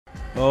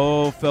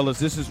Oh, fellas,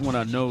 this is when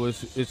I know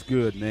it's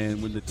good,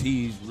 man. When the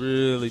tease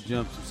really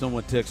jumps.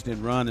 Someone texted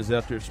in, Ron is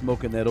out there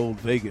smoking that old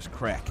Vegas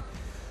crack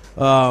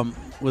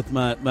with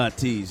my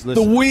tease.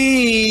 Listen, the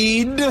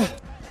weed.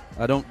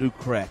 I don't do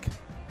crack.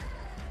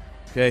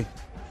 Okay?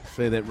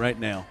 Say that right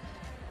now.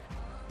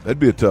 That'd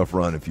be a tough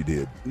run if you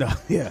did. No,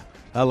 yeah.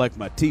 I like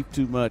my teeth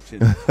too much.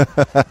 And,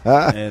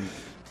 and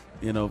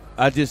you know,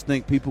 I just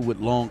think people with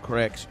long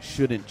cracks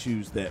shouldn't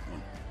choose that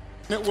one.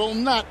 It will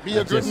not be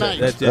a good night.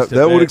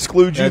 That would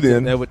exclude you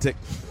then. That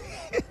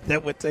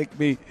would take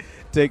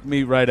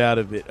me right out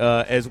of it.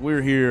 As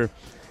we're here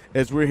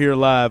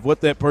live,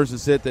 what that person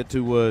said that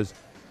to was,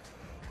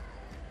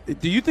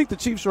 do you think the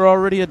Chiefs are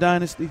already a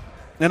dynasty?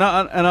 And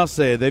I'll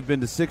say it, they've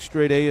been to 6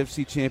 straight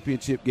AFC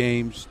championship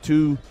games,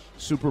 2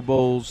 Super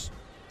Bowls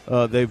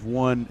they've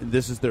won, and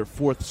this is their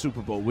 4th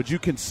Super Bowl. Would you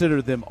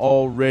consider them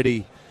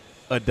already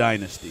a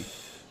dynasty?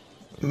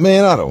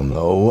 Man, I don't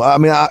know. I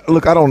mean, I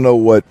don't know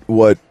what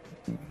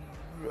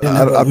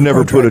I've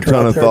never put a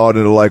ton of thought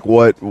into like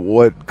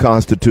what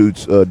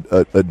constitutes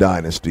a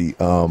dynasty.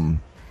 I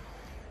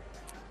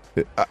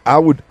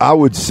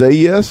would say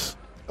yes,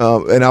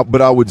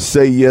 but I would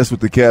say yes with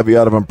the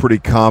caveat of I'm pretty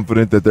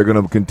confident that they're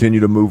going to continue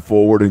to move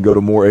forward and go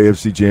to more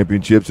AFC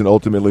championships and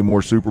ultimately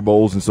more Super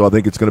Bowls, and so I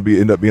think it's going to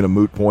end up being a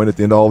moot point at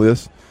the end of all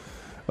this.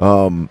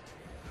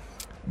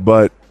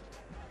 But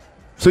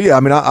so yeah,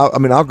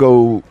 I'll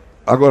go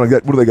and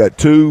get, what do they got?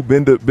 2,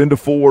 been to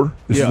 4.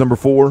 This is number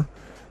 4.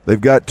 They've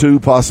got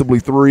 2, possibly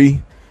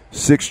 3,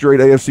 6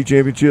 straight AFC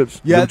championships.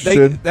 Yeah, I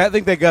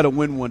think they got to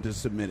win one to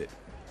submit it.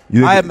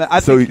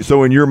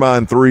 So in your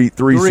mind, three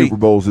Super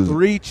Bowls is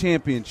 3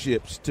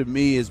 championships to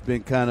me has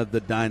been kind of the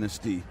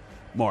dynasty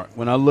mark.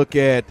 When I look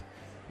at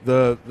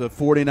the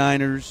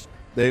 49ers,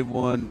 they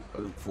won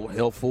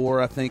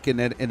 4, I think, in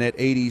that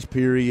 80s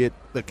period.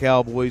 The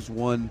Cowboys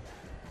won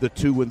the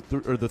 2 and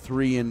 3 or the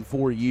 3 and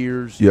 4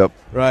 years. Yep.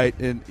 Right,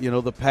 and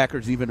the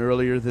Packers even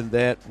earlier than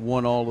that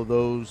won all of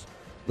those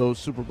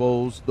Super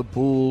Bowls. The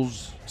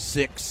Bulls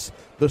 6,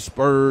 the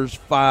Spurs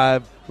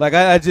 5. Like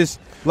I just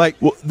like.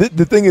 Well,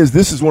 the thing is,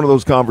 this is one of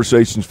those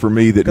conversations for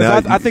me that now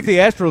I think the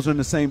Astros are in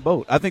the same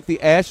boat. I think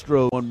the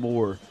Astros won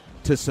more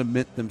to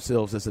cement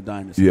themselves as a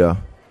dynasty. Yeah.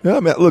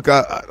 I mean, look,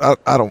 I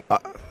don't.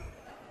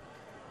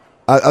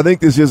 I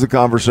think this is a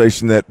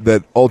conversation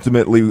that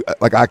ultimately,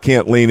 like, I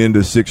can't lean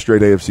into 6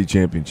 straight AFC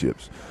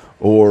championships.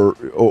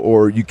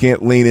 Or you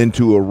can't lean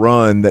into a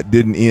run that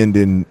didn't end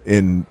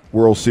in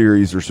World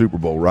Series or Super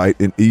Bowl, right?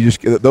 And you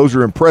just, those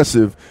are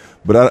impressive,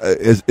 but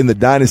as in the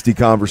dynasty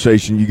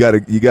conversation, you got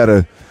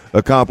to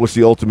accomplish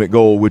the ultimate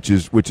goal, which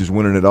is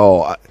winning it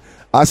all.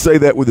 I say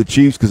that with the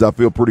Chiefs because I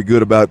feel pretty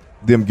good about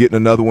them getting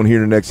another one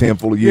here in the next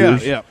handful of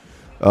years. Yeah.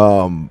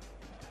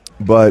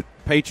 But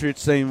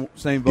Patriots same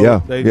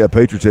boat. Yeah.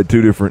 Patriots had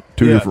two different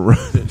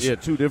runs. Yeah,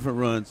 2 different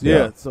runs.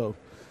 Yeah.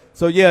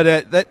 So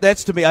yeah,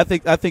 that's to me. I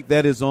think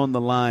that is on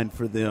the line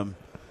for them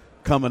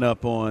coming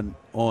up on.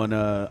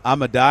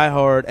 I'm a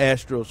diehard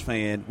Astros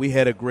fan. We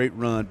had a great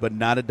run, but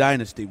not a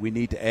dynasty. We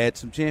need to add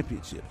some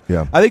championships.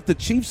 Yeah, I think the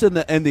Chiefs and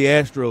the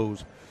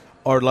Astros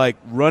are like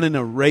running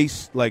a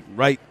race, like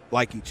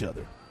each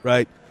other,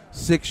 right?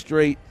 6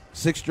 straight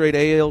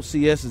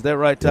ALCS. Is that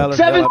right, Tyler?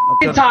 7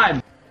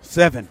 time.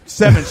 7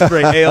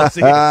 straight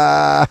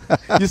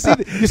ALCS. You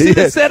see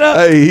the setup?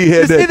 Hey, he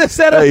had see the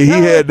setup? He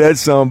had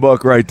that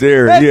buck right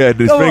there. He had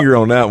his finger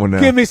on that one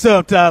now. Give me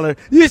some, Tyler.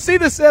 You see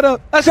the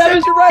setup? I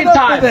set you right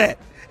up for that.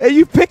 And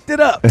you picked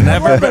it up.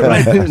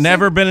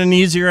 Never been an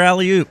easier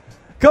alley-oop.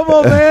 Come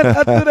on, man.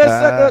 I threw that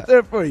sucker up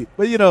there for you.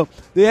 But,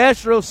 the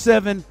Astros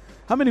 7,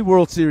 how many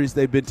World Series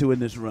they've been to in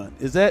this run?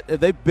 Is that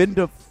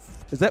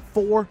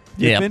 4?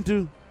 Yeah. They've been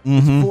to?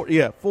 Mm-hmm. 4,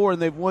 yeah, 4,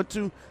 and they've won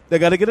 2. They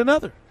got to get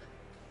another.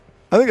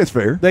 I think it's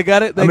fair. They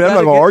got it. I'm not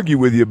going to argue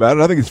with you about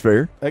it. I think it's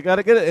fair. They got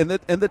to get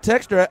it. And the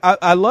texter,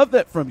 I love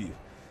that from you.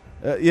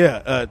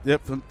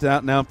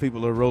 Now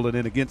people are rolling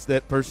in against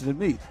that person and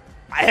me.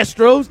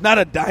 Astros, not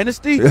a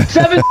dynasty.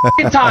 7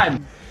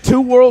 time.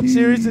 2 World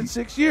Series in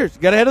 6 years.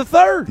 Got to have a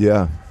third.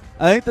 Yeah.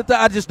 I think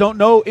I just don't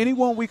know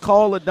anyone we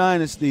call a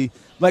dynasty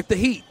like the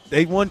Heat.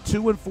 They won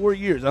 2 in 4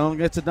 years. I don't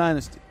think that's a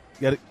dynasty.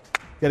 Got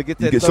to get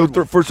that.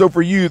 So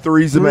for you,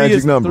 3 is the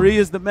magic number. 3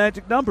 is the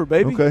magic number,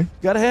 baby. Okay.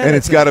 Got to have. And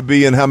it's got to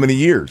be in how many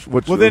years? Go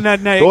ahead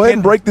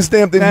and break this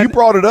damn thing. You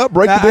brought it up.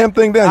 Break the damn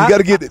thing down. You got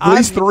to get at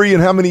least 3 in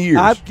how many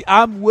years?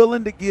 I'm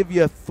willing to give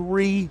you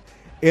 3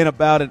 in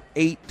about an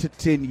 8 to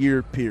 10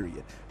 year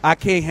period. I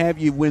can't have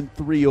you win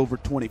 3 over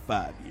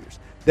 25 years.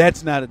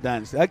 That's not a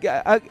dynasty.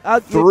 I'll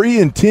 3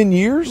 in 10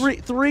 years?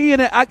 3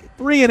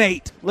 and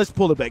 8. Let's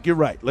pull it back. You're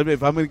right.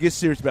 If I'm going to get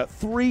serious about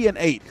 3 and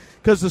 8,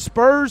 because the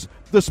Spurs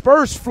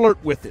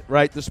flirt with it,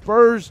 right? The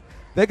Spurs,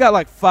 they got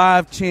like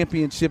 5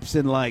 championships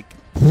in like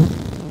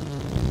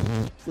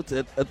what's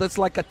it? That's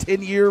like a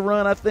 10-year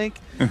run, I think,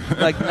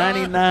 like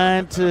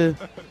 99 to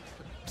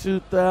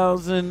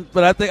 2000.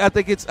 But I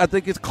think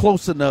it's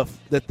close enough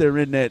that they're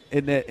in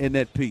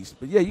that piece.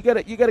 But yeah, you got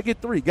to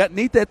get 3.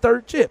 Need that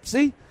third chip.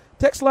 See.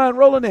 Text line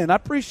rolling in. I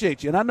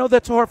appreciate you. And I know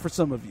that's hard for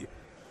some of you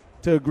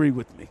to agree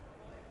with me.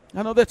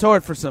 I know that's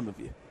hard for some of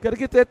you. Got to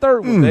get that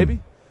third one,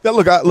 baby. Yeah,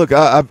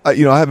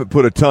 I haven't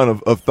put a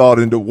ton of thought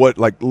into what,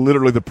 like,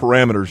 literally the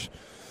parameters,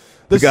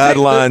 the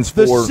guidelines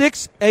the for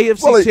 6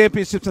 AFC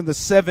championships and the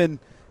 7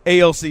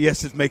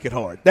 ALCSs make it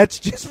hard. That's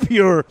just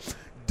pure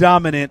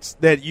dominance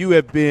that you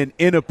have been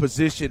in a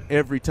position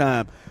every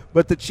time.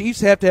 But the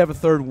Chiefs have to have a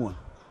third one.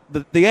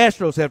 The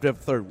Astros have to have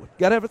a third one.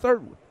 Got to have a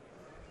third one.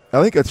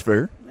 I think that's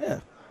fair. Yeah,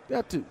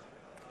 got to.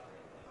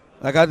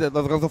 Like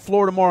the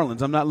Florida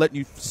Marlins, I'm not letting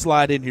you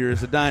slide in here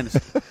as a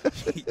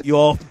dynasty. You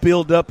all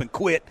build up and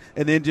quit,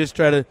 and then just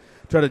try to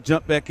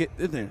jump back in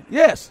there.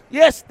 Yes,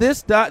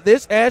 this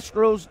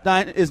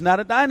Astros is not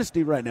a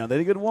dynasty right now.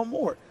 They get one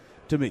more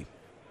to me.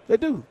 They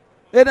do,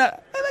 and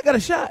they got a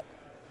shot.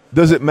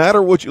 Does it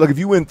matter what you like? If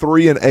you win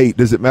 3 and 8,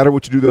 does it matter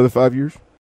what you do the other 5 years?